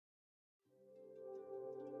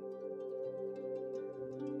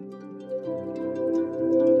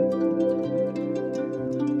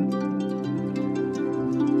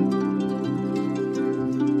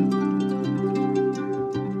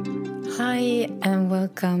Hi, and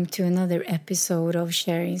welcome to another episode of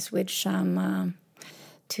Sharings with Shama.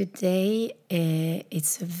 Today,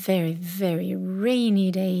 it's a very, very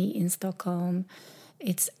rainy day in Stockholm.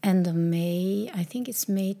 It's end of May. I think it's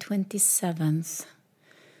May 27th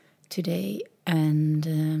today.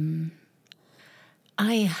 And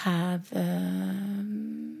I have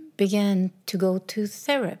began to go to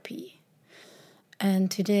therapy.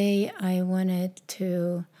 And today I wanted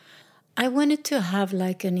to have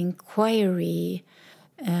like an inquiry.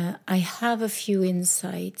 I have a few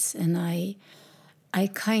insights, and I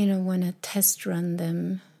kind of want to test run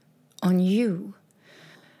them on you.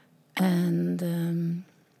 And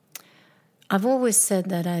I've always said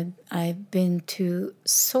that I've been to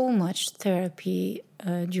so much therapy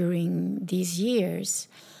during these years,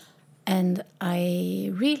 and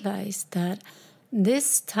I realized that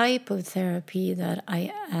this type of therapy that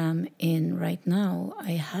I am in right now,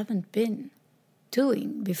 I haven't been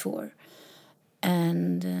doing before.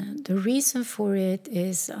 And the reason for it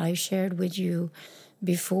is I shared with you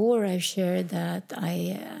before. I shared that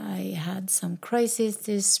I had some crisis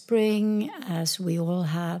this spring, as we all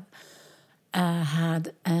have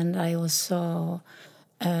had. And I also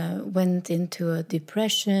went into a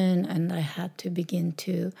depression, and I had to begin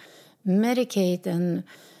to medicate. And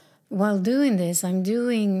while doing this, I'm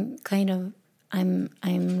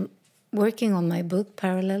working on my book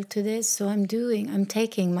parallel to this. So I'm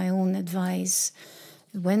taking my own advice.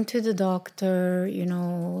 Went to the doctor,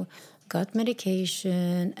 got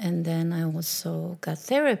medication, and then I also got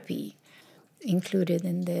therapy included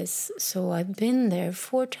in this. So I've been there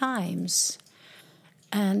 4 times.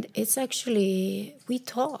 And it's actually, we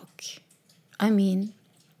talk. I mean,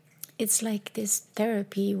 it's like this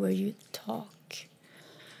therapy where you talk.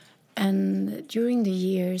 And during the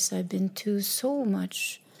years, I've been to so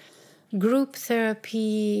much group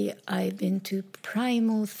therapy. I've been to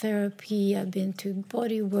primal therapy. I've been to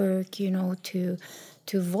body work, to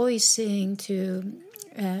voicing, to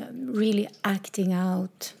really acting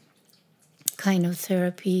out kind of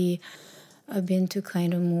therapy. I've been to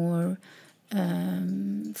kind of more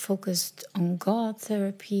focused on God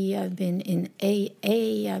therapy. I've been in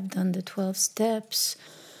AA. I've done the 12 steps,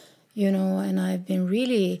 and I've been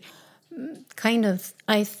really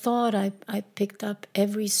I thought I picked up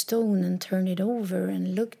every stone and turned it over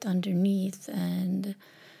and looked underneath and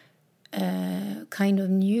kind of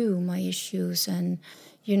knew my issues and,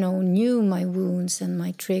 knew my wounds and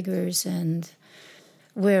my triggers and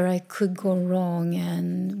where I could go wrong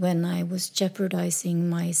and when I was jeopardizing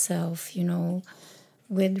myself,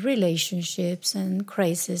 with relationships and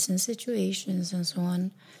crises and situations and so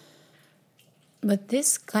on. But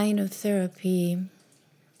this kind of therapy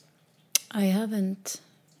I haven't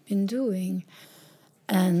been doing,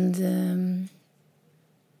 and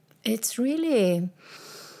it's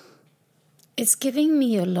giving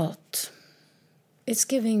me a lot. It's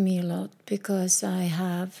giving me a lot because I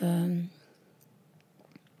have, I'm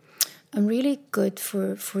really good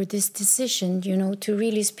for this decision, to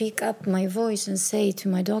really speak up my voice and say to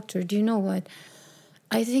my doctor, do you know what?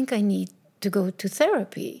 I think I need to go to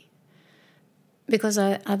therapy because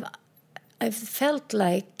I've felt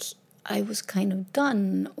like I was kind of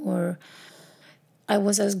done, or I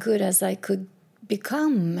was as good as I could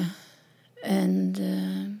become.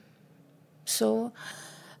 And so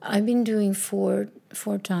I've been doing four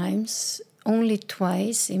times, only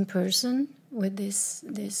twice in person with this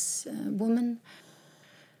woman.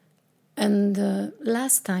 And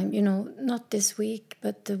last time, not this week,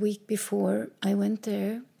 but the week before, I went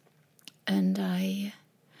there, and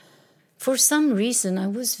for some reason, I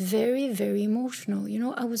was very, very emotional.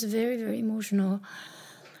 I was very, very emotional.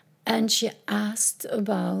 And she asked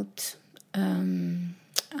about, I'm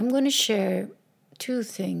going to share 2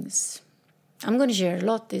 things. I'm going to share a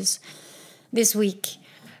lot this week.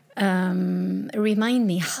 Remind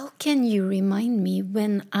me. How can you remind me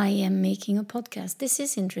when I am making a podcast? This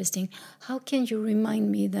is interesting. How can you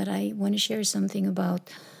remind me that I want to share something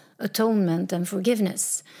about atonement and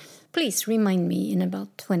forgiveness? Please remind me in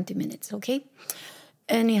about 20 minutes, okay?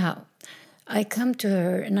 Anyhow, I come to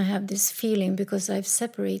her and I have this feeling because I've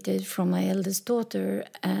separated from my eldest daughter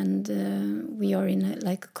and we are in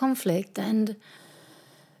a conflict. And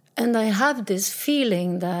I have this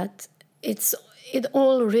feeling that it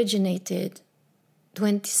all originated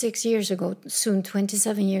 26 years ago, soon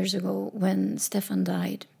 27 years ago, when Stefan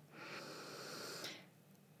died.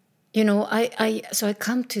 So I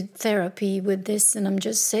come to therapy with this, and I'm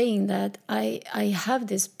just saying that I have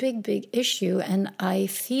this big issue, and I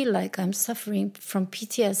feel like I'm suffering from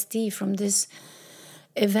PTSD from this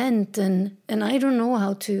event, and I don't know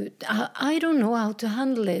how to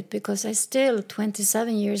handle it, because I still,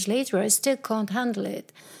 27 years later, I still can't handle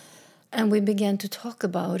it. And we began to talk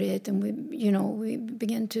about it, and we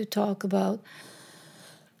began to talk about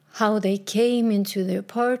how they came into the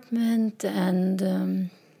apartment, and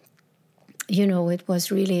it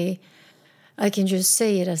was really, I can just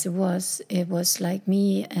say it as it was. It was like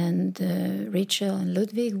me and Rachel and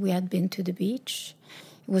Ludwig, we had been to the beach.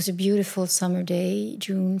 It was a beautiful summer day,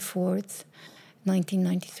 June 4th,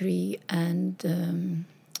 1993, and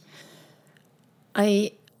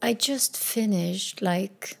I just finished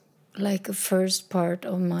like a first part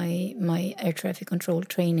of my air traffic control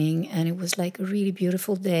training, and it was like a really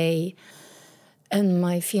beautiful day. And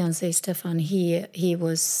my fiancé Stefan, he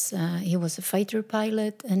was a fighter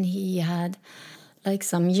pilot, and he had like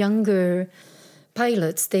some younger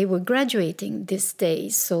pilots. They were graduating this day,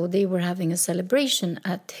 so they were having a celebration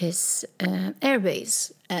at his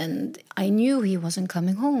airbase. And I knew he wasn't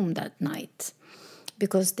coming home that night,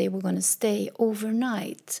 because they were going to stay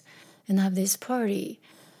overnight and have this party.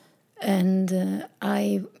 And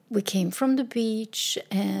we came from the beach,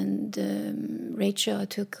 and Rachel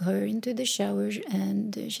took her into the shower,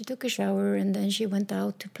 and she took a shower, and then she went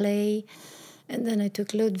out to play. And then I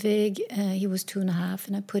took Ludwig, he was 2.5,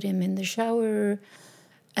 and I put him in the shower.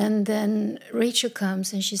 And then Rachel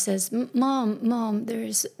comes and she says, Mom, there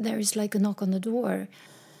is like a knock on the door.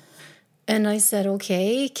 And I said,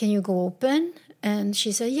 okay, can you go open? And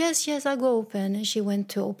she said, yes, I'll go open. And she went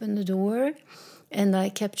to open the door. And I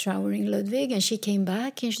kept showering Ludwig, and she came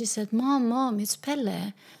back and she said, Mom, it's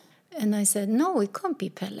Pelle. And I said, no, it can't be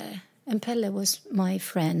Pelle. And Pelle was my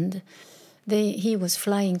friend. He was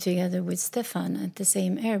flying together with Stefan at the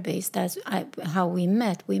same airbase. That's how we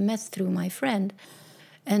met. We met through my friend.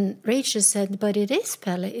 And Rachel said, but it is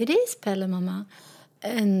Pelle, Mama.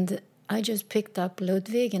 And I just picked up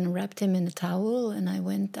Ludwig and wrapped him in a towel, and I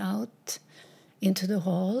went out into the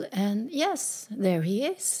hall, and yes, there he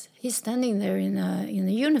is. He's standing there in a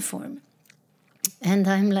uniform. And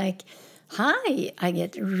I'm like, hi. I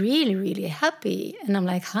get really, really happy. And I'm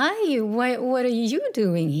like, hi, what are you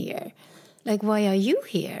doing here? Like, why are you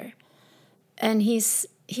here? And he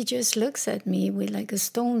just looks at me with like a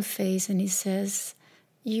stone face, and he says,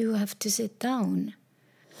 you have to sit down.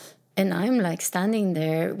 And I'm like standing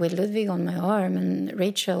there with Ludwig on my arm and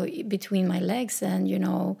Rachel between my legs, and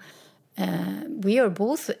we are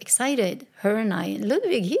both excited, her and I. And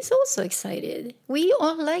Ludwig, he's also excited. We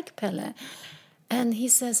all like Pelle. And he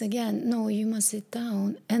says again, no, you must sit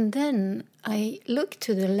down. And then I look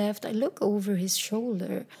to the left, I look over his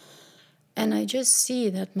shoulder, and I just see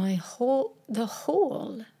that the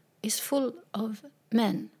hall is full of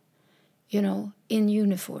men, in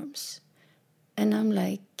uniforms. And I'm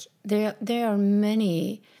like, there are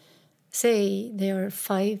many, say there are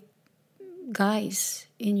 5 guys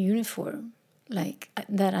in uniform, like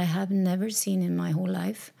that I have never seen in my whole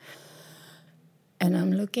life. And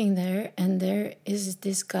I'm looking there, and there is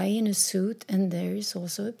this guy in a suit, and there is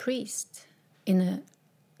also a priest in a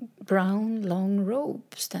brown long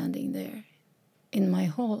robe standing there in my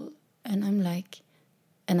hall. And I'm like,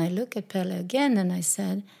 and I look at Pelle again, and I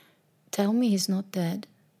said, tell me he's not dead.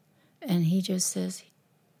 And he just says,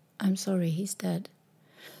 I'm sorry, he's dead.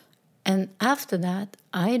 And after that,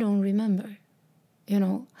 I don't remember.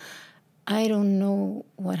 I don't know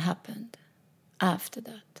what happened after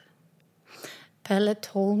that. Pelle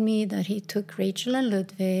told me that he took Rachel and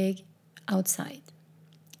Ludwig outside.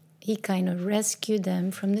 He kind of rescued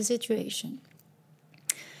them from the situation.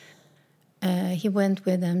 He went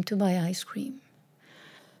with them to buy ice cream.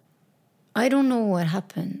 I don't know what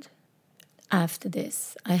happened after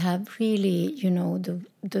this. I have really,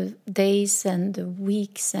 the days and the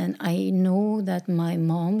weeks, and I know that my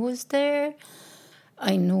mom was there.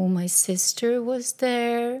 I know my sister was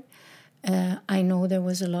there. I know there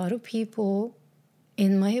was a lot of people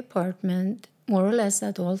in my apartment, more or less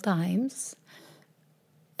at all times.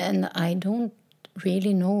 And I don't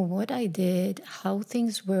really know what I did, how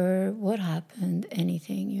things were, what happened,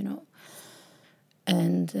 anything,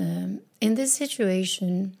 And in this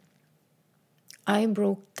situation, I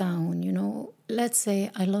broke down, Let's say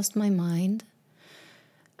I lost my mind,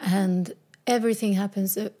 and everything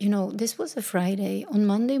happens. This was a Friday. On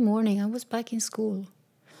Monday morning, I was back in school.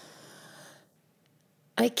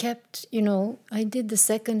 I kept, I did the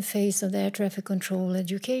second phase of the air traffic control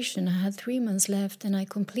education. I had 3 months left, and I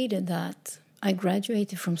completed that. I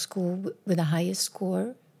graduated from school with the highest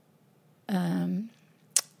score.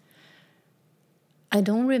 I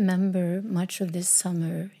don't remember much of this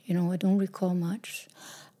summer, I don't recall much.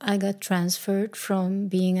 I got transferred from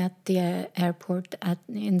being at the airport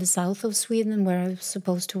in the south of Sweden, where I was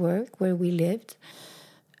supposed to work, where we lived.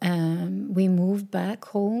 We moved back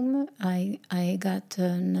home. I got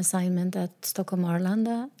an assignment at Stockholm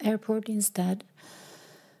Arlanda Airport instead.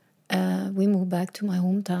 We moved back to my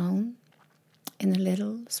hometown in a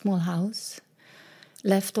little small house.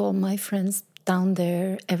 Left all my friends down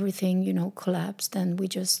there. Everything, collapsed, and we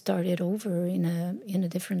just started over in a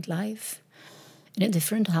different life, in a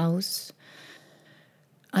different house.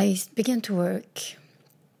 I began to work.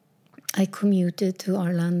 I commuted to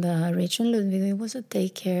Arlanda. Rachel and Ludwig was at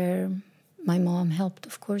daycare. My mom helped,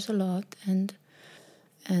 of course, a lot, and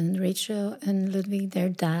Rachel and Ludwig, their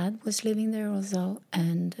dad, was living there also,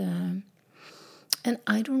 and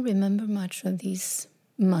I don't remember much of these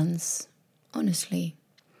months, honestly.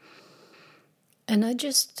 And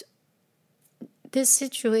this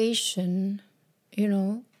situation,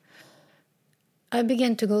 I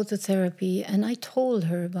began to go to therapy, and I told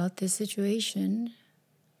her about this situation,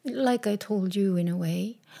 like I told you in a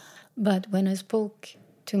way. But when I spoke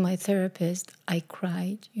to my therapist, I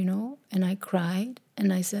cried, and I cried,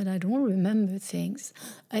 and I said, I don't remember things.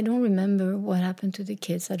 I don't remember what happened to the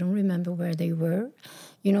kids. I don't remember where they were.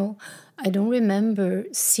 I don't remember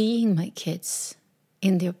seeing my kids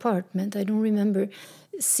in the apartment. I don't remember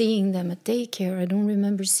seeing them at daycare. I don't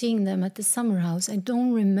remember seeing them at the summer house. I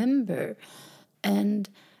don't remember. And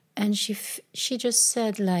she just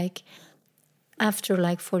said, like, after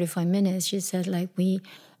like 45 minutes, she said, like, we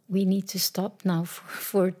need to stop now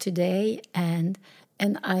for today. And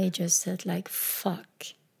I just said, like, fuck,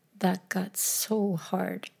 that got so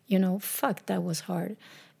hard. Fuck, that was hard.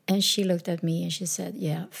 And she looked at me and she said,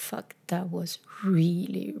 yeah, fuck, that was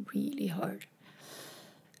really, really hard.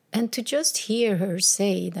 And to just hear her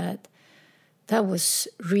say that was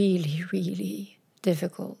really, really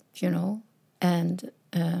difficult, And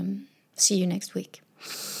see you next week.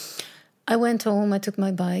 I went home, I took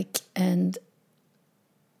my bike, and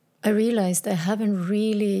I realized I haven't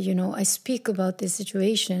really, I speak about this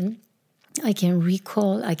situation. I can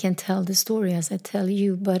recall, I can tell the story as I tell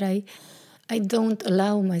you, but I don't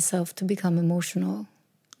allow myself to become emotional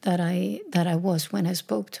that I was when I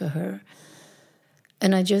spoke to her.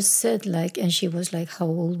 And I just said, like, and she was like, how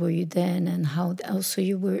old were you then? And how, also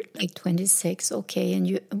you were like 26, okay,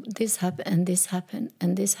 and this happened, and this happened,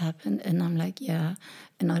 and this happened. And I'm like, yeah,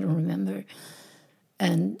 and I don't remember.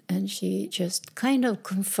 And she just kind of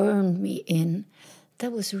confirmed me in,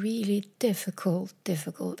 that was really difficult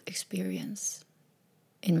experience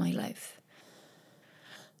in my life.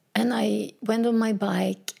 And I went on my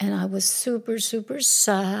bike, and I was super, super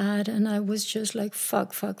sad, and I was just like,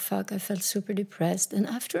 fuck. I felt super depressed. And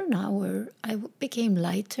after an hour, I became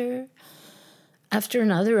lighter. After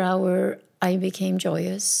another hour, I became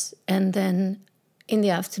joyous. And then in the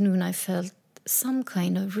afternoon, I felt some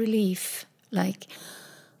kind of relief, like,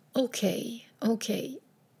 okay,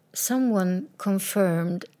 someone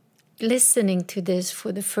confirmed, listening to this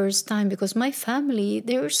for the first time, because my family,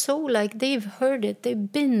 they were so like, they've heard it,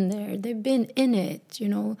 they've been there, they've been in it,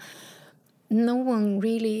 no one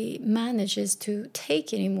really manages to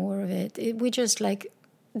take any more of it. We just like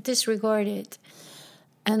disregard it.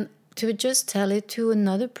 And to just tell it to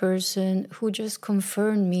another person who just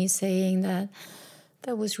confirmed me, saying that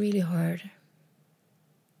was really hard,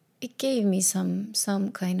 it gave me some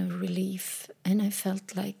kind of relief. And I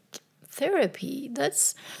felt like therapy,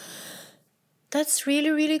 that's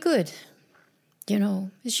really, really good.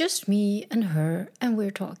 It's just me and her, and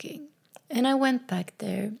we're talking. And I went back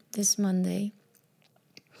there this Monday.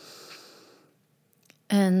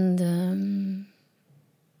 And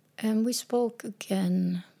we spoke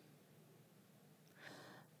again.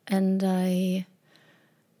 And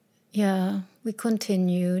we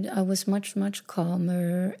continued. I was much, much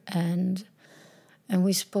calmer. And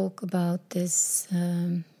we spoke about this,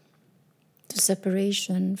 the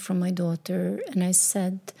separation from my daughter. And I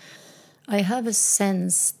said, I have a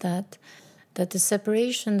sense that the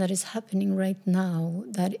separation that is happening right now,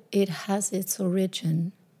 that it has its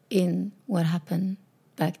origin in what happened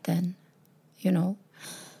back then.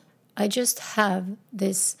 I just have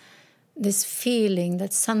this feeling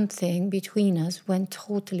that something between us went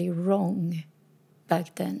totally wrong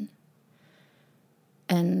back then.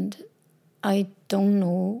 And I don't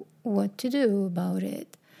know what to do about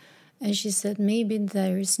it. And she said, maybe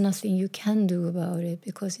there is nothing you can do about it,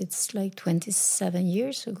 because it's like 27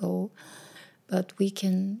 years ago, but we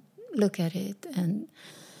can look at it. And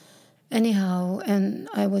anyhow, and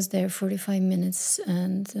I was there 45 minutes,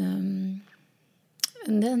 and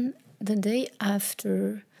then the day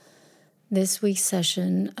after this week's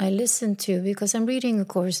session I listened to, because I'm reading A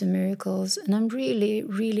Course in Miracles, and I'm really,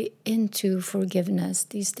 really into forgiveness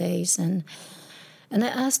these days. And I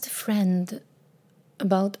asked a friend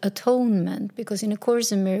about atonement, because in A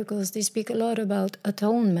Course in Miracles they speak a lot about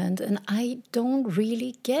atonement, and I don't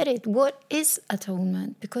really get it. What is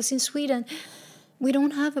atonement? Because in Sweden we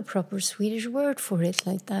don't have a proper Swedish word for it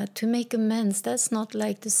like that. To make amends, that's not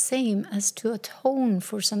like the same as to atone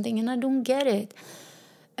for something, and I don't get it.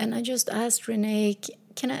 And I just asked Renee,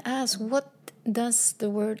 can I ask, what does the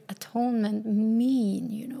word atonement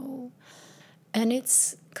mean, And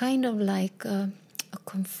it's kind of like a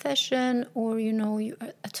confession, or, you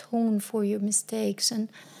atone for your mistakes.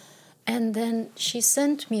 And then she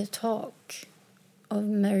sent me a talk of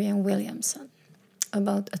Marianne Williamson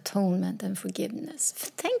about atonement and forgiveness.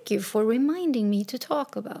 Thank you for reminding me to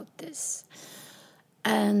talk about this.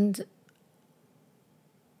 And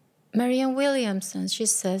Marianne Williamson, she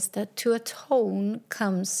says that to atone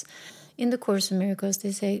comes, in the Course in Miracles,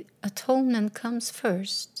 they say atonement comes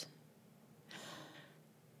first.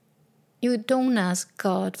 You don't ask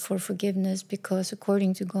God for forgiveness because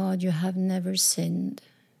according to God you have never sinned,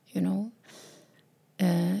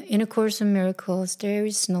 In A Course in Miracles, there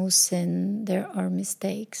is no sin, there are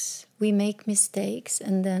mistakes. We make mistakes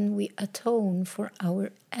and then we atone for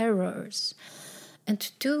our errors. And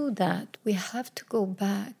to do that, we have to go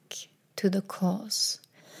back to the cause.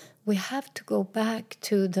 We have to go back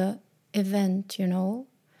to the event,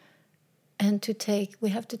 and we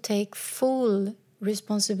have to take full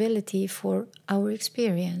responsibility for our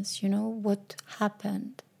experience, what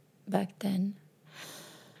happened back then.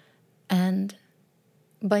 And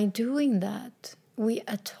by doing that, we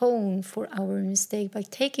atone for our mistake. By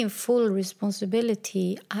taking full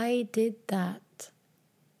responsibility, I did that,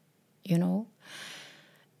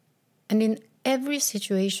 And in every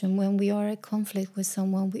situation when we are in conflict with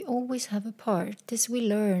someone, we always have a part. This we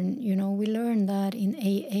learn, we learn that in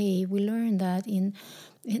AA. We learn that in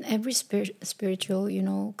every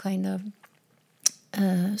spiritual, kind of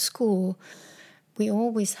school. We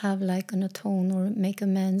always have like an atone or make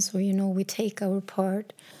amends, or, we take our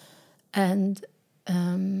part. And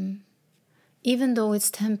even though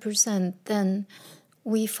it's 10%, then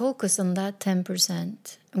we focus on that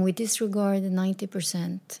 10% and we disregard the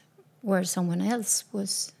 90% where someone else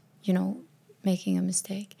was, making a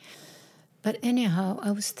mistake. But anyhow,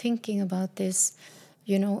 I was thinking about this,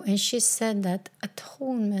 and she said that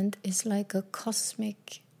atonement is like a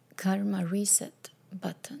cosmic karma reset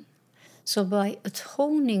button. So by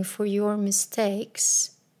atoning for your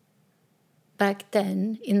mistakes back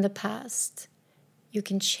then in the past, you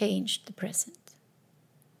can change the present.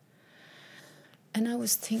 And I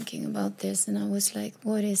was thinking about this, and I was like,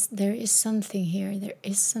 there is something here, there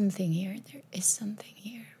is something here, there is something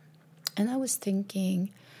here. And I was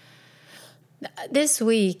thinking, this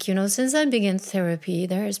week, since I began therapy,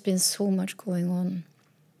 there has been so much going on.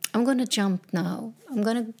 I'm going to jump now. I'm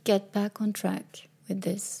going to get back on track with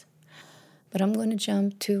this. But I'm going to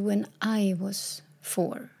jump to when I was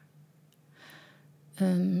 4.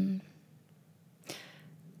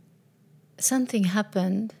 Something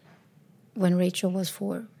happened when Rachel was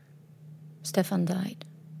 4. Stefan died.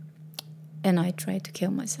 And I tried to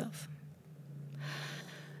kill myself.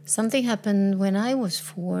 Something happened when I was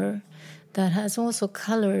 4 that has also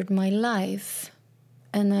colored my life.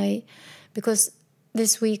 And because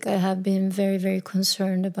this week I have been very, very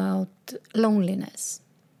concerned about loneliness.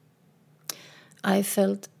 I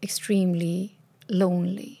felt extremely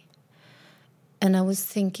lonely. And I was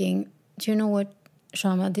thinking, do you know what,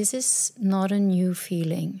 Shama, this is not a new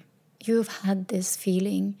feeling. You've had this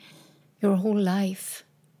feeling your whole life.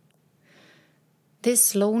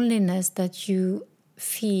 This loneliness that you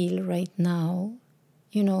feel right now,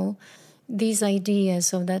 these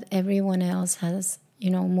ideas of that everyone else has,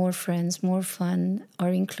 more friends, more fun are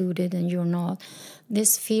included and you're not.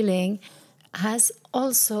 This feeling has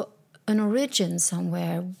also an origin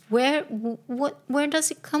somewhere. Where does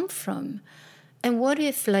it come from? And what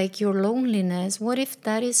if, like, your loneliness, what if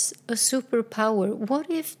that is a superpower? What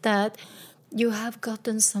if that you have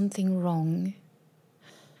gotten something wrong?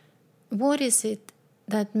 What is it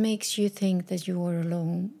that makes you think that you are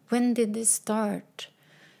alone? When did this start?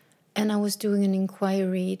 And I was doing an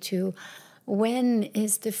inquiry to when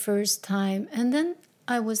is the first time? And then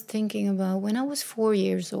I was thinking about when I was 4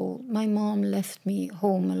 years old, my mom left me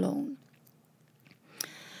home alone.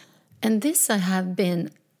 And this I have been,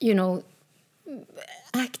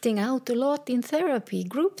 acting out a lot in therapy,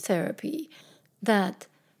 group therapy, that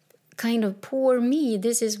kind of poor me.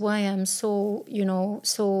 This is why I'm so,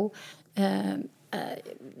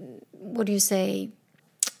 what do you say?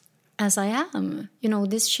 as I am.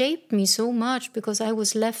 This shaped me so much because I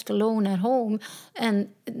was left alone at home, and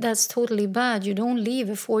that's totally bad. You don't leave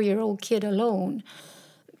a 4-year-old kid alone.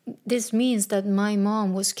 This means that my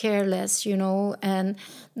mom was careless, and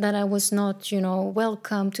that I was not,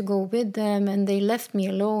 welcome to go with them, and they left me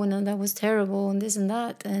alone, and that was terrible, and this and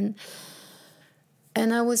that. And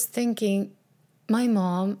I was thinking, my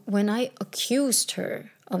mom, when I accused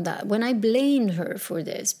her of that, when I blamed her for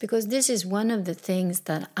this, because this is one of the things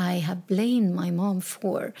that I have blamed my mom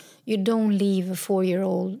for. You don't leave a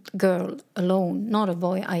 4-year-old girl alone, not a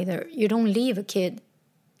boy either. You don't leave a kid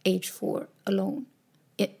age 4 alone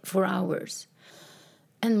for hours.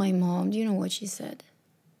 And my mom, do you know what she said?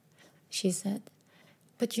 She said,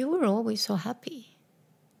 but you were always so happy.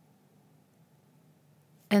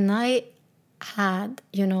 And I had,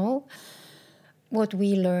 what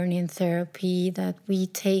we learn in therapy, that we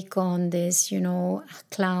take on this,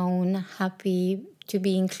 clown, happy to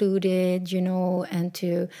be included, and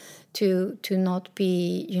to not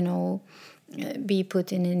be, be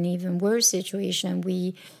put in an even worse situation.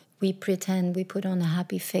 We pretend, we put on a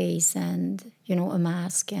happy face and, a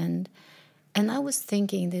mask. And I was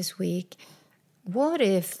thinking this week, what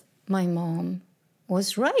if my mom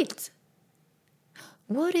was right?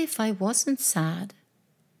 What if I wasn't sad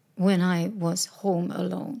when I was home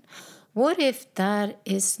alone? What if that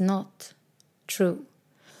is not true?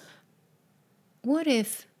 What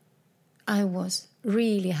if I was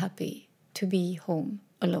really happy to be home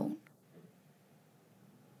alone?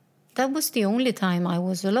 That was the only time I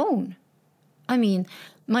was alone. I mean,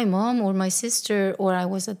 my mom or my sister or I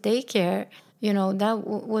was at daycare, that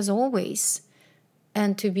was always.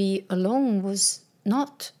 And to be alone was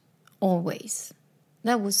not always.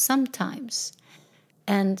 That was sometimes.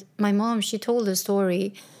 And my mom, she told a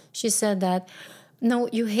story. She said that, no,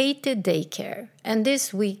 you hated daycare. And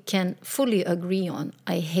this we can fully agree on.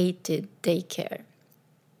 I hated daycare.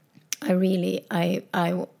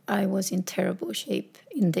 I was in terrible shape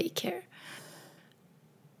in daycare.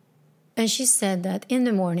 And she said that in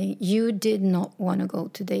the morning, you did not want to go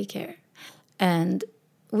to daycare. And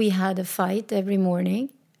we had a fight every morning.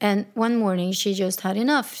 And one morning she just had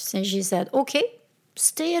enough. And she said, okay,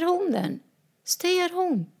 stay at home then. Stay at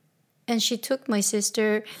home. And she took my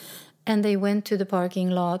sister and they went to the parking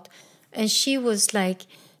lot. And she was like,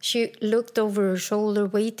 she looked over her shoulder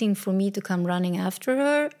waiting for me to come running after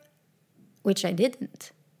her, which I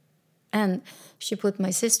didn't. And she put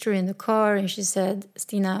my sister in the car and she said,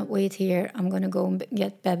 Stina, wait here. I'm going to go and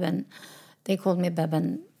get Beben. They called me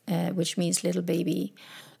Beben, which means little baby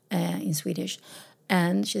in Swedish.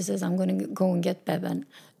 And she says, I'm going to go and get Beben.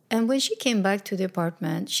 And when she came back to the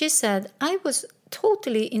apartment, she said, I was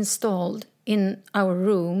totally installed in our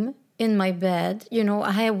room, in my bed.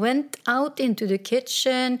 I went out into the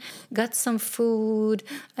kitchen, got some food,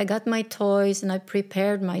 I got my toys, and I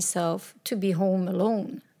prepared myself to be home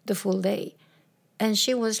alone the full day. And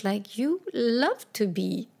she was like, you love to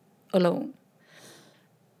be alone.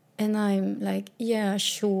 And I'm like, yeah,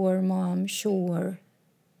 sure, Mom, sure.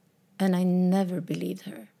 And I never believed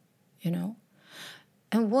her,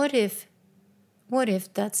 And what if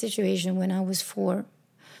that situation when I was 4,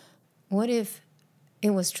 what if it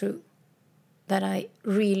was true that I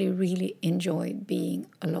really, really enjoyed being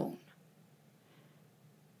alone?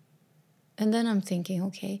 And then I'm thinking,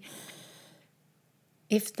 okay,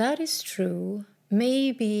 if that is true,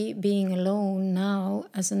 maybe being alone now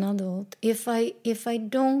as an adult, if I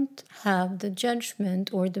don't have the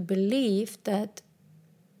judgment or the belief that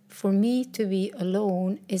for me to be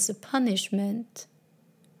alone is a punishment,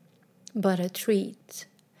 but a treat,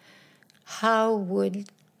 how would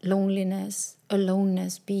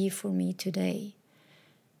aloneness be for me today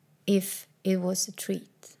if it was a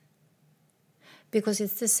treat? Because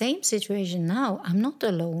it's the same situation now. I'm not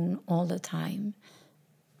alone all the time.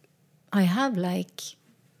 I have like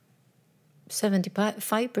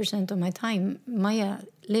 75% of my time. Maya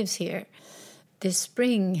lives here. This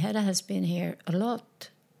spring, Hedda has been here a lot.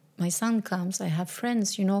 My son comes, I have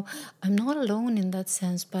friends, I'm not alone in that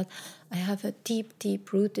sense, but I have a deep,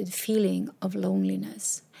 deep-rooted feeling of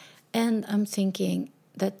loneliness. And I'm thinking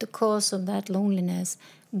that the cause of that loneliness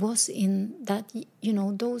was in that,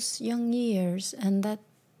 those young years, and that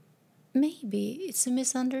maybe it's a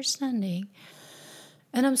misunderstanding.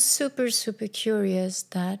 And I'm super, super curious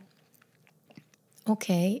that,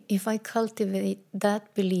 okay, if I cultivate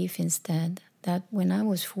that belief instead, that when I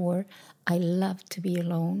was 4, I loved to be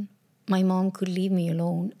alone. My mom could leave me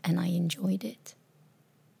alone and I enjoyed it.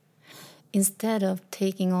 Instead of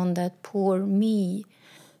taking on that poor me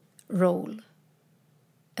role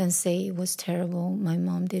and say it was terrible, my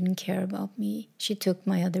mom didn't care about me. She took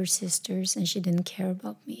my other sisters and she didn't care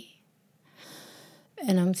about me.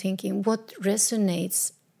 And I'm thinking, what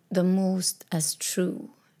resonates the most as true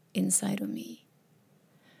inside of me?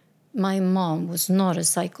 My mom was not a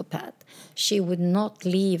psychopath. She would not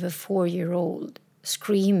leave a 4-year-old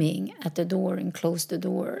screaming at the door and close the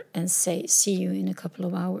door and say, see you in a couple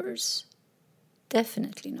of hours.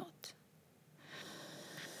 Definitely not.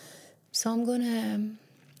 So I'm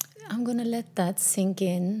gonna let that sink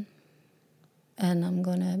in, and I'm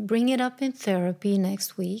gonna bring it up in therapy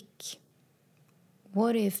next week.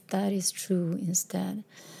 What if that is true instead?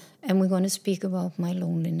 And we're going to speak about my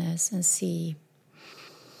loneliness and see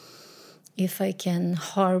if I can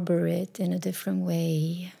harbor it in a different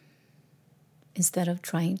way instead of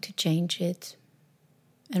trying to change it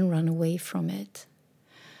and run away from it.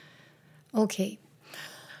 Okay,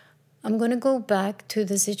 I'm going to go back to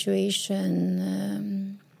the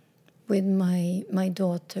situation with my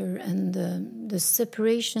daughter and the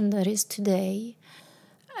separation that is today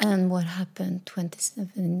and what happened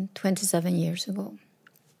 27 years ago.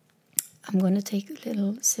 I'm going to take a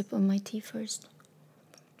little sip of my tea first.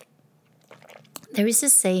 There is a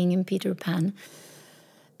saying in Peter Pan.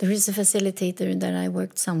 There is a facilitator that I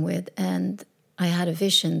worked some with, and I had a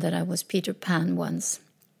vision that I was Peter Pan once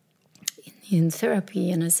in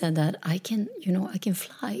therapy, and I said that I can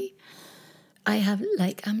fly.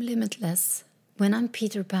 I'm limitless. When I'm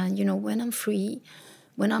Peter Pan, when I'm free,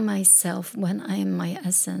 when I'm myself, when I am my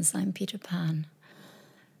essence, I'm Peter Pan.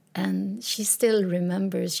 And she still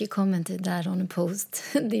remembers, she commented that on a post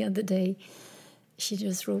the other day. She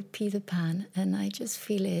just wrote Peter Pan, and I just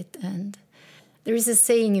feel it. And there is a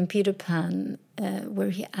saying in Peter Pan where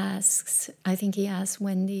he asks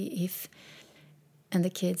Wendy and the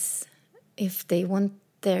kids if they want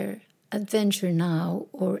their adventure now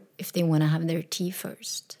or if they want to have their tea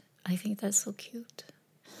first. I think that's so cute.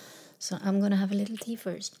 So I'm going to have a little tea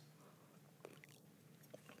first.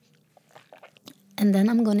 And then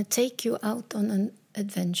I'm going to take you out on an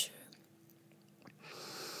adventure.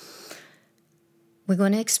 We're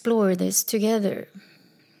going to explore this together.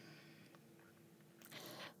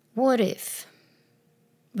 What if,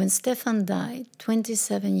 when Stefan died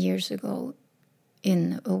 27 years ago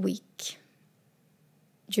in a week,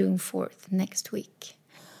 June 4th, next week,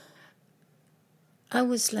 I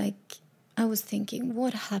was thinking,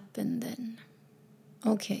 what happened then?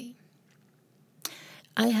 Okay.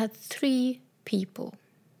 I had 3 people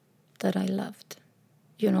that I loved.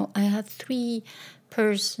 I had 3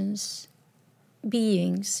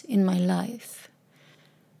 beings in my life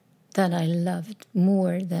that I loved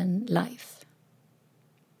more than life.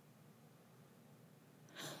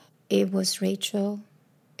 It was Rachel,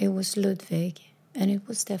 it was Ludwig, and it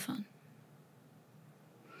was Stefan.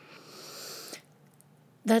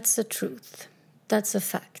 That's the truth. That's a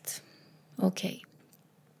fact. Okay.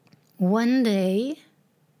 One day,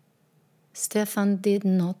 Stefan did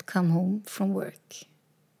not come home from work.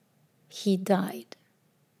 He died.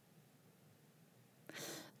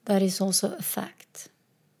 That is also a fact.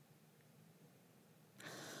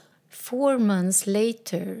 4 months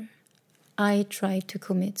later, I tried to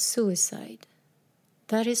commit suicide.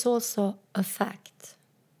 That is also a fact.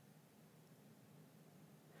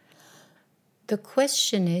 The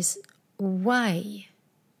question is, why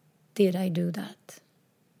did I do that?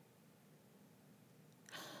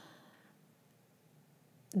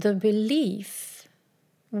 The belief,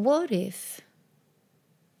 what if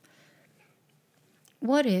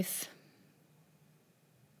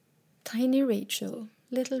tiny Rachel,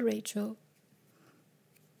 little Rachel,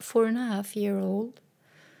 4.5-year-old,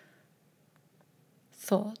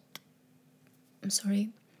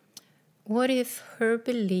 what if her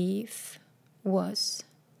belief was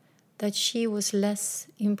that she was less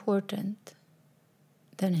important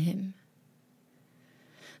than him?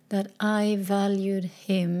 That I valued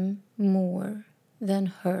him more than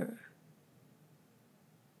her?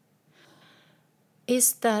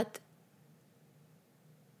 Is that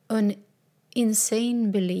an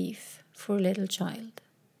insane belief for a little child?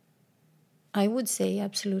 I would say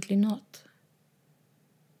absolutely not.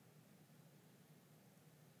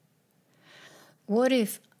 What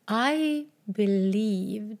if I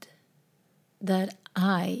believed that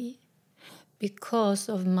because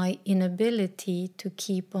of my inability to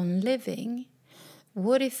keep on living,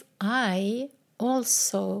 what if I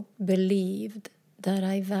also believed that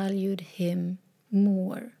I valued him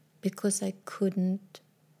more because I couldn't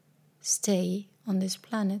stay on this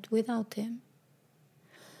planet without him?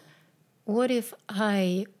 What if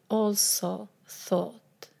I also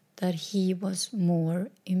thought that he was more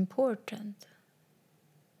important?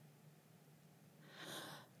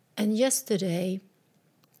 And yesterday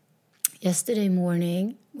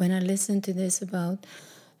morning, when I listened to this about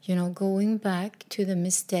going back to the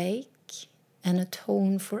mistake and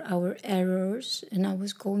atone for our errors. And I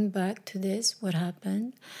was going back to this, what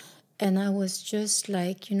happened. And I was just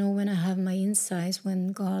like, when I have my insights,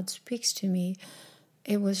 when God speaks to me,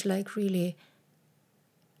 it was like, really,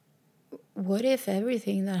 what if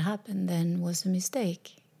everything that happened then was a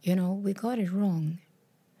mistake? We got it wrong.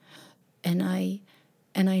 And I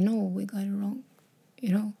know we got it wrong.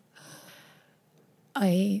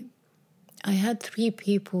 I had 3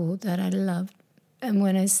 people that I loved. And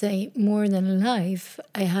when I say more than life,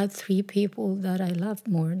 I had 3 people that I loved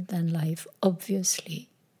more than life, obviously.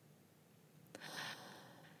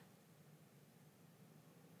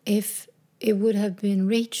 If it would have been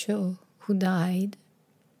Rachel who died,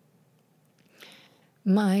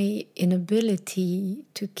 my inability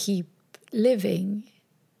to keep living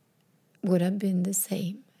would have been the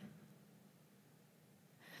same.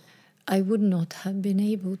 I would not have been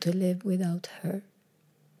able to live without her.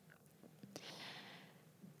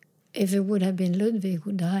 If it would have been Ludwig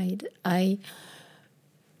who died, I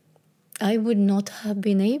would not have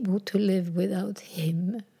been able to live without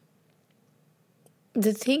him.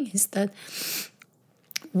 The thing is that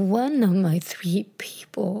one of my 3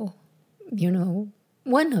 people,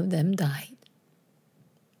 one of them died.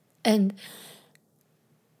 And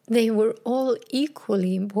they were all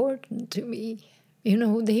equally important to me.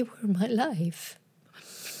 They were my life.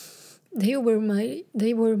 They were my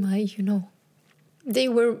they were my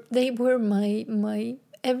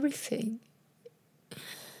everything.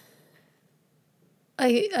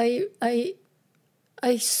 I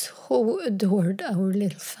so adored our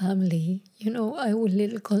little family, our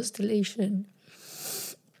little constellation.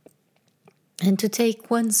 And to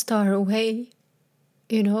take one star away,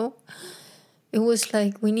 it was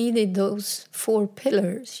like we needed those 4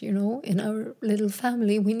 pillars, in our little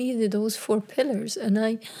family. We needed those 4 pillars. And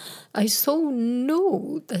I so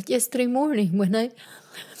know that yesterday morning when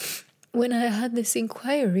I had this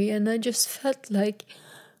inquiry, and I just felt like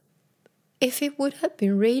if it would have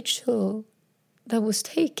been Rachel that was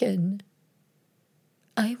taken,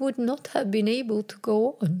 I would not have been able to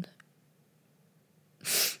go on.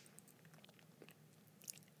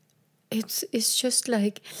 It's just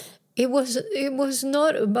like it was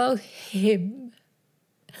not about him.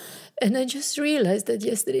 And I just realized that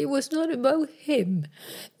yesterday it was not about him.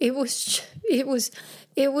 It was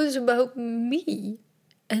about me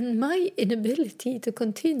and my inability to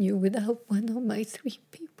continue without one of my 3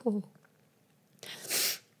 people.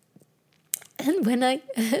 And when I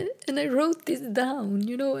wrote this down,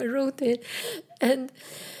 I wrote it, and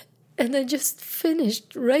I just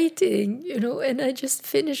finished writing, and I just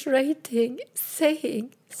finished writing,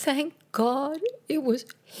 saying, thank God it was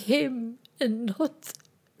him and not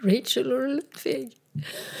Rachel or Ludwig.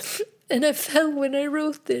 And I felt when I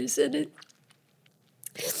wrote this, and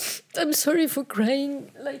I'm sorry for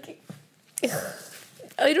crying, like,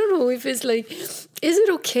 I don't know if it's like, is it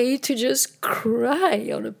okay to just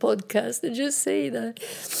cry on a podcast and just say that?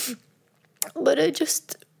 But I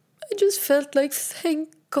just felt like, thank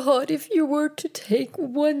God if you were to take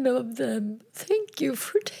one of them. Thank you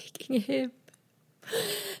for taking him.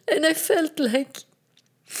 And I felt like,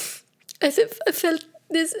 I felt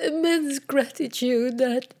this immense gratitude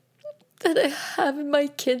that I have my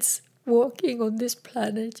kids walking on this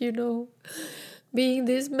planet, being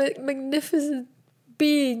these magnificent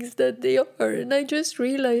beings that they are. And I just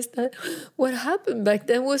realized that what happened back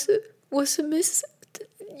then was a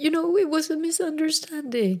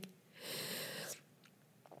misunderstanding.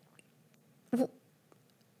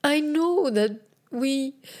 I know that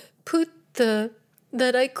we put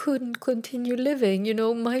that I couldn't continue living,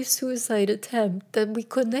 my suicide attempt, that we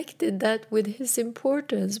connected that with his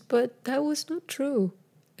importance, but that was not true.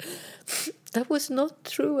 That was not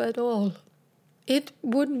true at all. It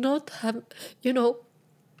would not have,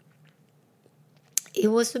 it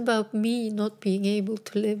was about me not being able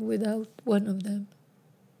to live without one of them.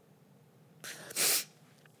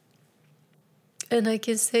 And I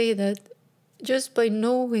can say that just by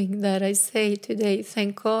knowing that, I say today,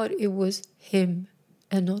 thank God it was him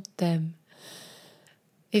and not them.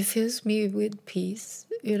 It fills me with peace.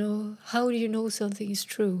 How do you know something is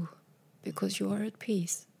true? Because you are at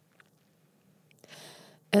peace.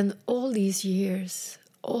 And all these years,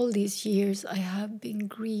 I have been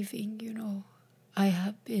grieving, I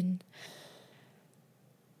have been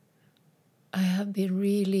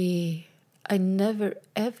really, I never,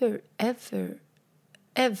 ever, ever,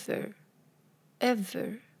 ever,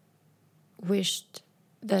 ever wished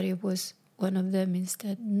that it was one of them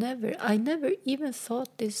instead. Never. I never even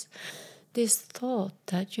thought this thought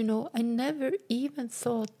that, I never even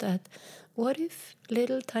thought that What if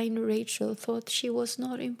little tiny Rachel thought she was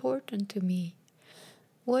not important to me?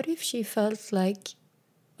 What if she felt like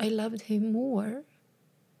I loved him more?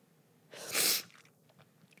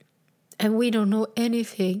 And we don't know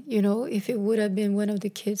anything, if it would have been one of the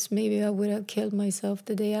kids, maybe I would have killed myself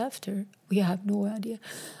the day after. We have no idea.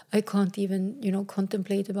 I can't even,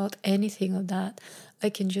 contemplate about anything of that. I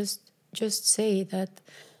can just say that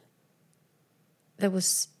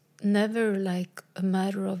was never like a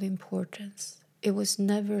matter of importance. It was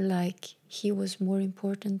never like he was more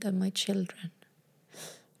important than my children.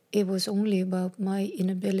 It was only about my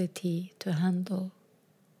inability to handle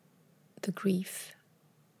the grief.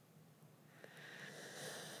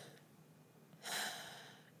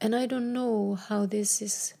 And I don't know how this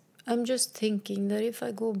is. I'm just thinking that if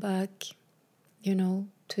I go back,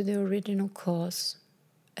 to the original cause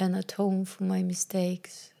and atone for my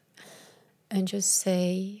mistakes and just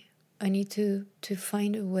say, I need to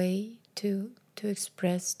find a way to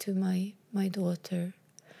express to my daughter.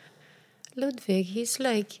 Ludwig, he's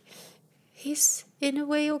in a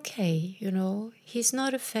way okay, He's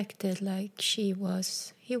not affected like she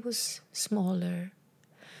was. He was smaller.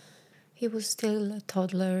 He was still a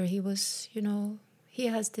toddler. He was, he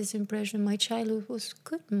has this impression my childhood was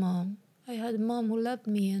good, Mom. I had a mom who loved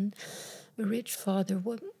me and a rich father.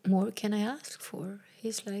 What more can I ask for?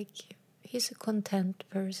 He's a content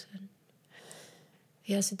person.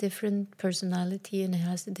 He has a different personality and he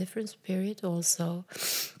has a different spirit also.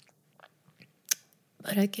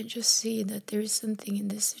 But I can just see that there is something in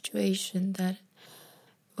this situation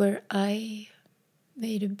where I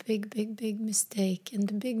made a big, big, big mistake. And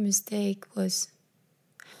the big mistake was,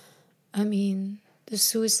 the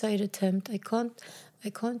suicide attempt. I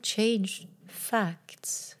can't change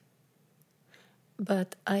facts,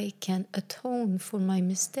 but I can atone for my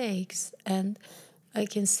mistakes. And I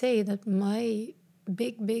can say that my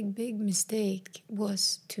big, big, big mistake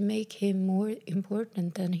was to make him more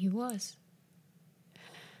important than he was.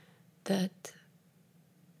 That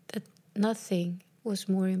nothing was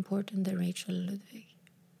more important than Rachel Ludwig.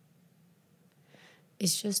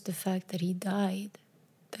 It's just the fact that he died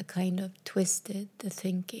that kind of twisted the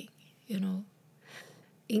thinking,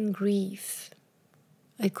 In grief,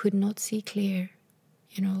 I could not see clear,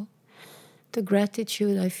 The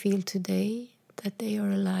gratitude I feel today that they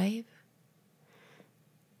are alive,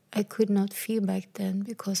 I could not feel back then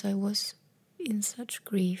because I was in such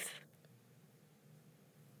grief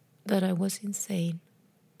that I was insane.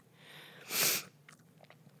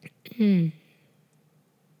 And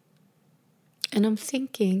I'm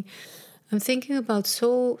thinking about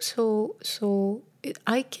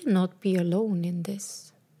I cannot be alone in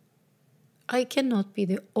this. I cannot be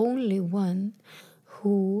the only one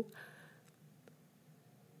who,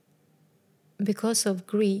 because of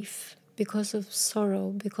grief, because of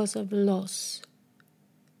sorrow, because of loss,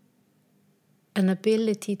 an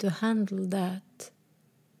ability to handle that,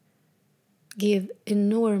 give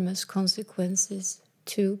enormous consequences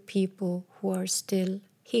to people who are still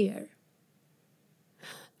here.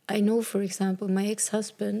 I know, for example, my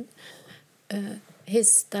ex-husband,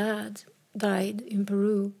 his dad died in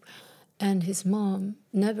Peru, and his mom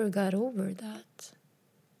never got over that.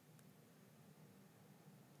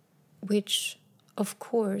 Which, of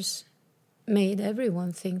course, made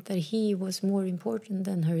everyone think that he was more important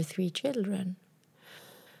than her 3 children.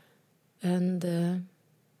 And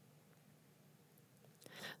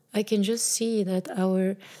I can just see that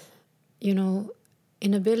our,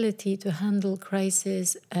 inability to handle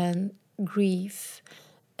crisis and grief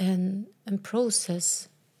and process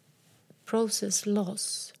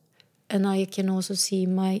loss. And I can also see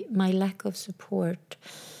my lack of support.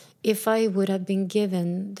 If I would have been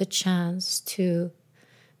given the chance to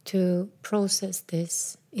process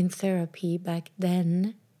this in therapy back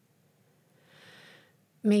then,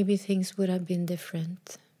 maybe things would have been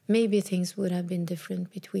different. Maybe things would have been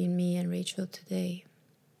different between me and Rachel today.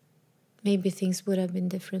 Maybe things would have been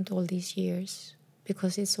different all these years,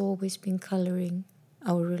 because it's always been coloring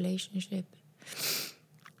our relationship.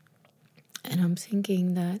 And I'm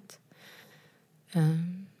thinking that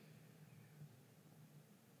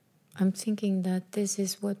this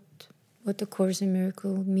is what the Course in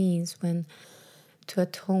Miracles means when to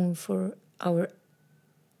atone for our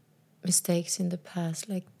mistakes in the past.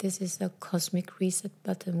 Like, this is a cosmic reset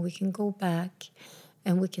button. We can go back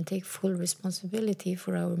and we can take full responsibility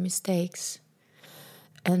for our mistakes.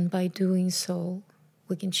 And by doing so,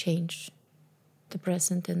 we can change the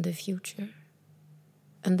present and the future.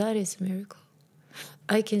 And that is a miracle.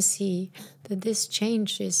 I can see that this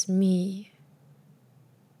changes me.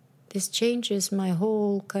 This changes my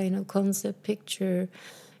whole kind of concept picture,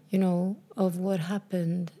 of what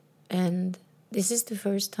happened And this is the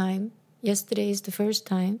first time, yesterday is the first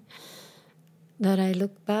time that I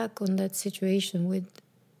look back on that situation with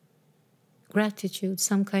gratitude,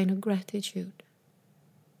 some kind of gratitude.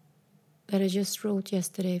 That I just wrote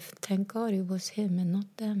yesterday, thank God it was him and not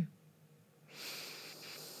them.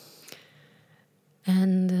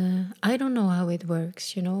 And I don't know how it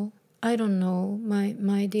works, I don't know.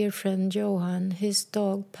 My dear friend Johan, his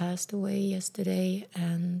dog passed away yesterday,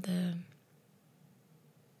 and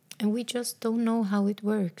we just don't know how it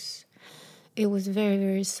works. It was very,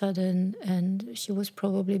 very sudden, and she was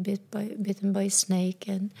probably bitten by a snake,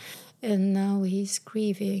 and now he's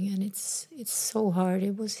grieving, and it's so hard.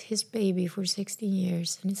 It was his baby for 16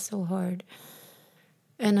 years, and it's so hard.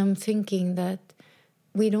 And I'm thinking that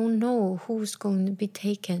we don't know who's going to be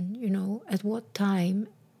taken, at what time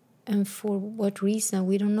and for what reason.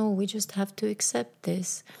 We don't know. We just have to accept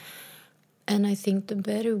this. And I think the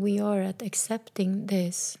better we are at accepting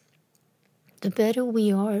this, the better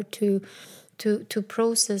we are to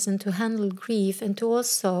process and to handle grief, and to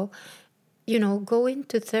also, go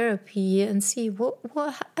into therapy and see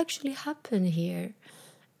what actually happened here.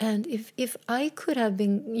 And if I could have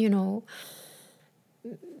been,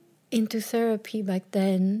 into therapy back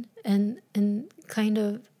then and kind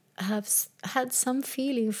of have had some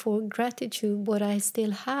feeling for gratitude, what I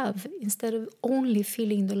still have, instead of only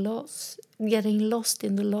feeling the loss, getting lost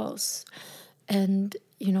in the loss and,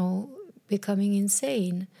 becoming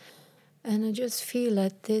insane. And I just feel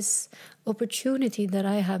that this opportunity that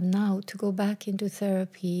I have now to go back into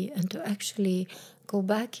therapy and to actually go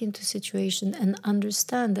back into situation and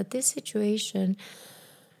understand that this situation,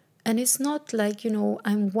 and it's not like,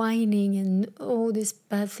 I'm whining and, oh, this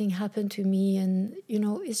bad thing happened to me. And,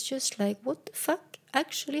 it's just like, what the fuck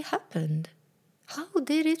actually happened? How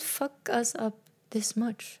did it fuck us up this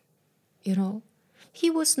much? He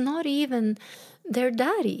was not even their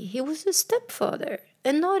daddy. He was a stepfather.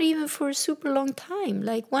 And not even for a super long time,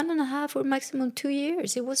 like 1.5 or maximum 2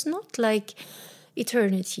 years. It was not like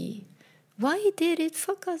eternity. Why did it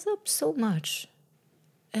fuck us up so much?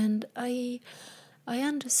 And I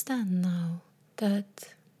understand now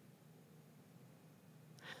that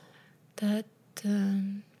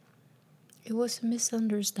it was a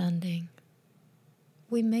misunderstanding.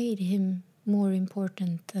 We made him more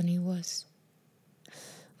important than he was.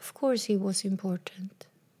 Of course he was important.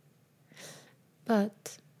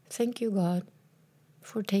 But thank you, God,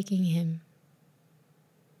 for taking him.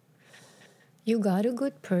 You got a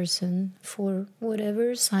good person for whatever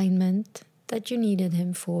assignment that you needed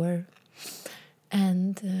him for.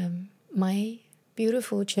 And my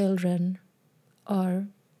beautiful children are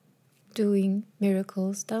doing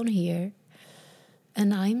miracles down here.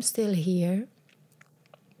 And I'm still here.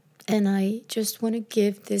 And I just want to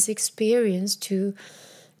give this experience to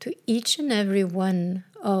each and every one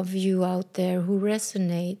of you out there who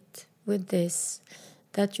resonate with this,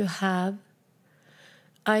 that you have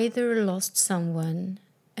either lost someone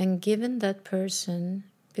and given that person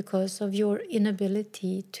because of your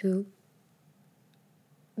inability to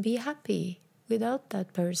be happy without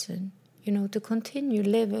that person, to continue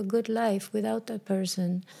live a good life without that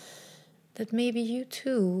person, that maybe you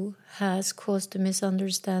too has caused a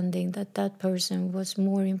misunderstanding that that person was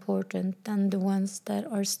more important than the ones that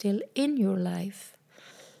are still in your life,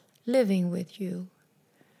 living with you.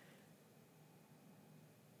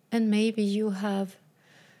 And maybe you have,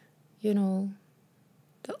 the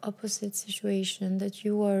opposite situation, that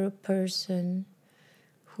you are a person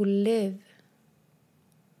who live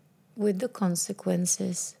with the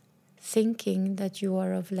consequences, thinking that you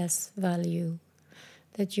are of less value,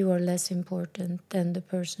 that you are less important than the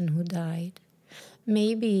person who died.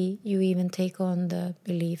 Maybe you even take on the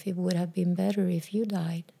belief it would have been better if you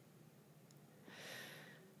died.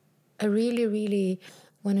 I really, really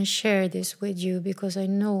want to share this with you, because I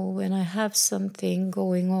know when I have something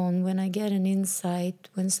going on, when I get an insight,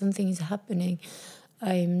 when something is happening,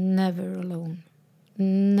 I'm never alone.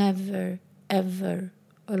 Never, ever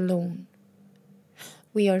alone.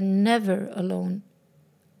 We are never alone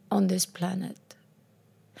on this planet.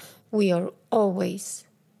 We are always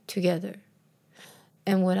together.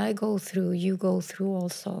 And what I go through, you go through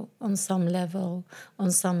also, on some level,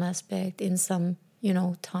 on some aspect, in some,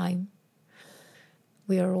 time.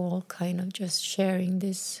 We are all kind of just sharing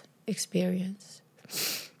this experience.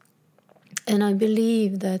 And I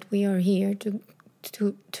believe that we are here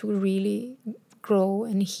to really grow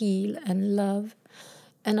and heal and love.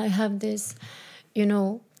 And I have this,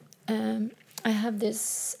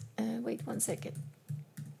 wait 1 second.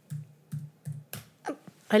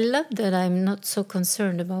 I love that I'm not so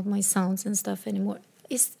concerned about my sounds and stuff anymore.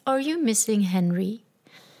 Are you missing Henry?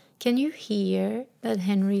 Can you hear that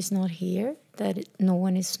Henry is not here? That no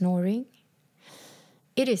one is snoring?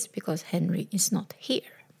 It is because Henry is not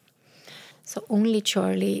here. So only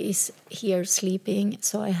Charlie is here sleeping.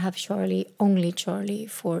 So I have only Charlie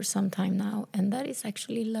for some time now. And that is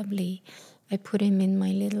actually lovely. I put him in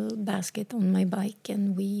my little basket on my bike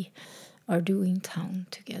and we are doing town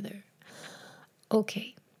together.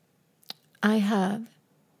 Okay. I have,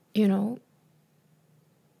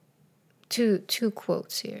 two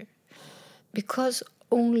quotes here. Because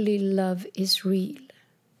only love is real,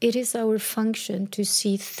 it is our function to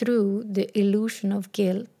see through the illusion of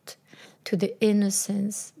guilt to the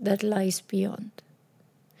innocence that lies beyond.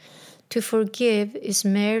 To forgive is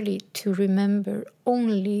merely to remember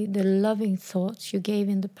only the loving thoughts you gave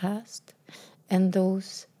in the past and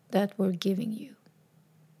those that were giving you.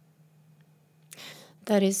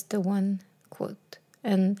 That is the one quote.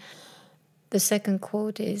 And the second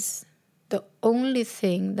quote is, the only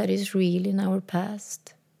thing that is real in our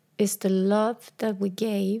past is the love that we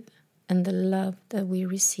gave and the love that we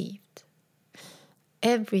received.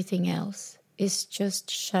 Everything else is just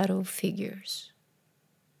shadow figures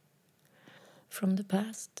from the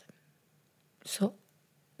past. So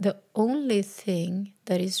the only thing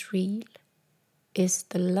that is real is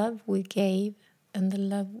the love we gave and the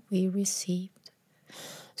love we received.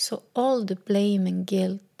 So all the blame and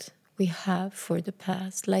guilt we have for the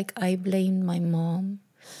past, like I blamed my mom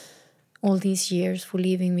all these years for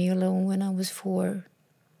leaving me alone when I was 4.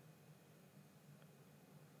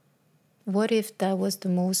 What if that was the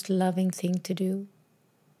most loving thing to do?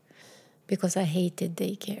 Because I hated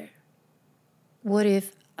daycare. What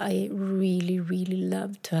if I really, really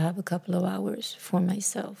loved to have a couple of hours for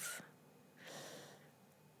myself?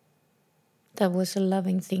 That was a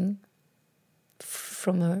loving thing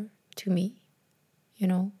from her to me,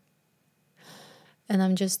 And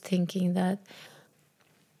I'm just thinking that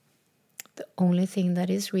the only thing that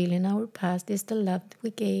is real in our past is the love that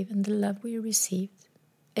we gave and the love we received.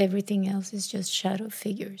 Everything else is just shadow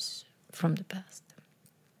figures from the past.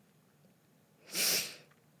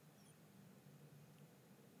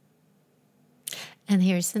 And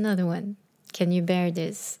here's another one. Can you bear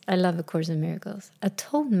this? I love A Course in Miracles.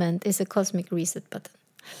 Atonement is a cosmic reset button.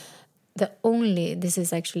 This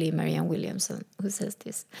is actually Marianne Williamson who says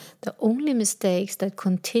this. The only mistakes that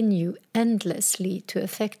continue endlessly to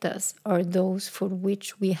affect us are those for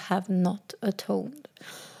which we have not atoned.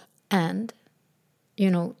 And,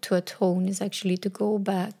 to atone is actually to go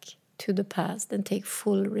back to the past and take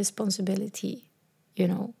full responsibility,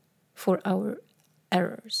 for our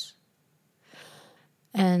errors.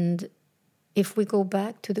 And if we go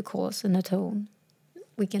back to the cause and atone,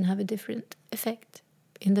 we can have a different effect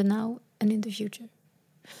in the now and in the future.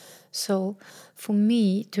 So for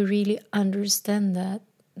me to really understand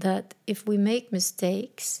that if we make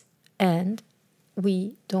mistakes and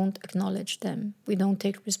we don't acknowledge them, we don't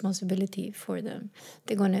take responsibility for them,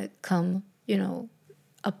 they're going to come,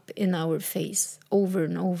 up in our face over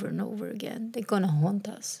and over and over again. They're going to haunt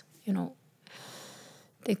us,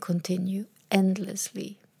 They continue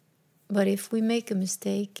endlessly. But if we make a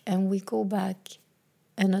mistake and we go back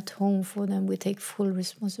and atone for them, we take full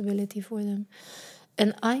responsibility for them.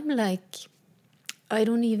 And I'm like, I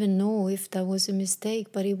don't even know if that was a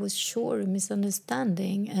mistake, but it was sure a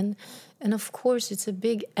misunderstanding. And of course, it's a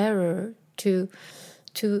big error to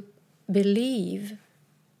believe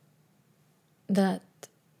that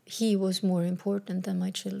he was more important than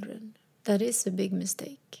my children. That is a big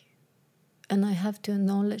mistake. And I have to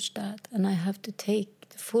acknowledge that. And I have to take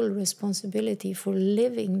the full responsibility for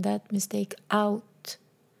living that mistake out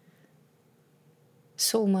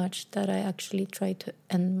so much that I actually try to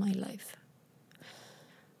end my life.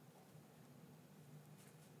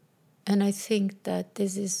 And I think that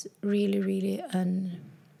this is really, really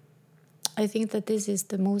I think that this is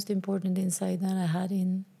the most important insight that I had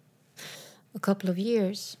in a couple of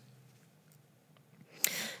years.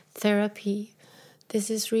 Therapy. This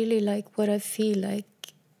is really like what I feel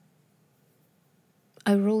like.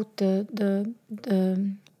 I wrote the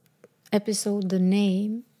episode, the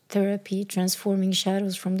name, Therapy, Transforming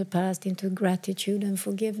Shadows from the Past into Gratitude and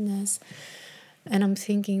Forgiveness. And I'm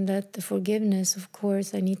thinking that the forgiveness, of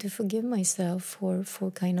course, I need to forgive myself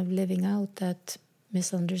for kind of living out that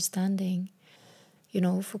misunderstanding,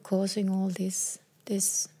 for causing all this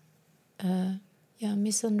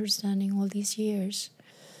misunderstanding all these years,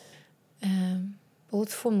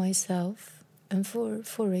 both for myself and for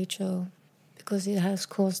Rachel, because it has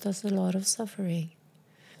caused us a lot of suffering,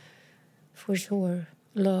 for sure,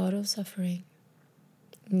 a lot of suffering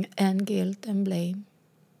and guilt and blame.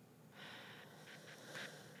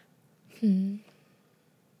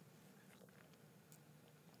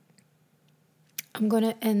 I'm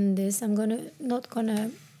gonna end this. I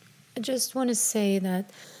just want to say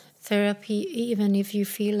that therapy, even if you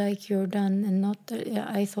feel like you're done and not,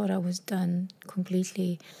 I thought I was done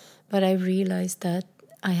completely, but I realized that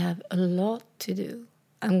I have a lot to do.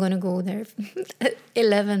 I'm gonna go there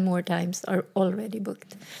 11 more times are already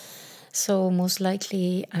booked. So most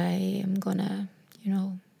likely I am gonna,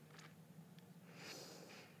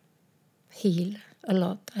 heal a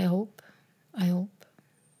lot. I hope.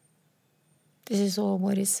 This is all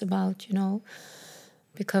what it's about,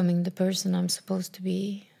 becoming the person I'm supposed to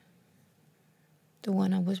be, the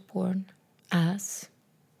one I was born as,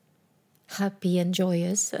 happy and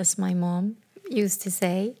joyous, as my mom used to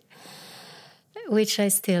say, which I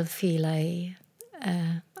still feel I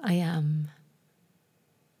am.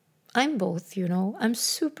 I'm both, I'm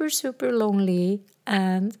super, super lonely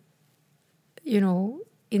and,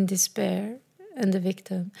 in despair and the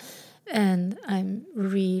victim. And I'm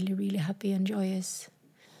really, really happy and joyous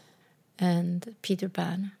and Peter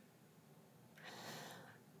Pan.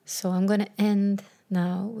 So I'm going to end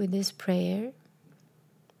now with this prayer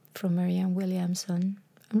from Marianne Williamson.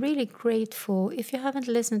 I'm really grateful. If you haven't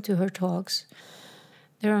listened to her talks,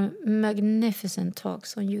 there are magnificent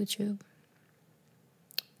talks on YouTube.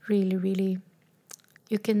 Really, really.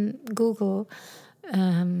 You can Google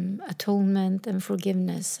atonement and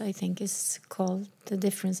forgiveness, I think is called the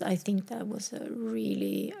difference. I think that was a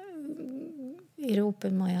really, it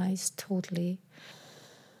opened my eyes totally.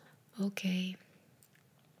 Okay.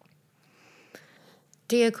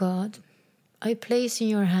 Dear God, I place in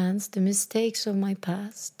your hands the mistakes of my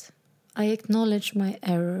past. I acknowledge my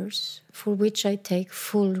errors, for which I take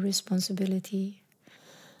full responsibility.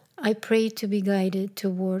 I pray to be guided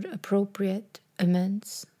toward appropriate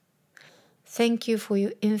amends. Thank you for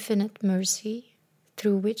your infinite mercy,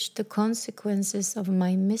 through which the consequences of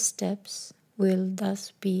my missteps will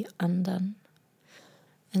thus be undone.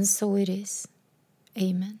 And so it is.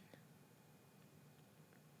 Amen.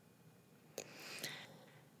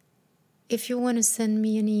 If you want to send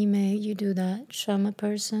me an email, you do that,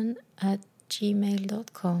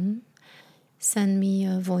 shamaperson@gmail.com. Send me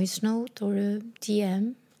a voice note or a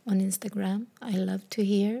DM on Instagram. I love to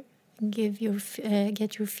hear and get your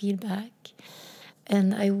feedback.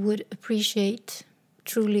 And I would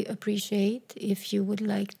truly appreciate, if you would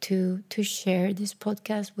like to share this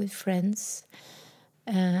podcast with friends.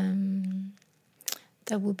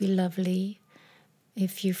 That would be lovely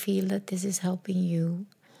if you feel that this is helping you.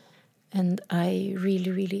 And I really,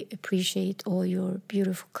 really appreciate all your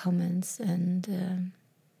beautiful comments. And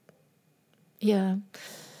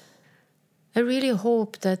I really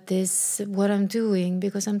hope that what I'm doing,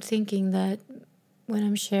 because I'm thinking that when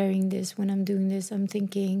I'm sharing this, when I'm doing this, I'm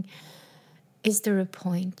thinking, is there a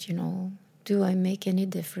point, Do I make any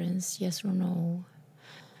difference, yes or no?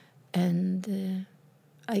 And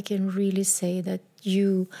I can really say that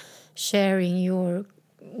you sharing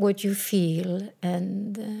what you feel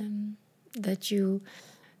and that you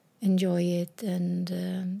enjoy it and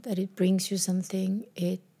that it brings you something,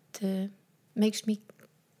 it makes me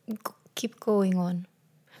keep going on.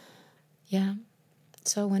 Yeah.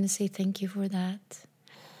 So I want to say thank you for that.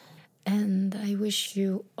 And I wish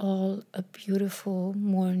you all a beautiful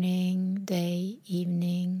morning, day,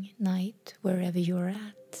 evening, night, wherever you're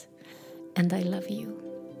at. And I love you.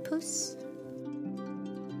 Puss.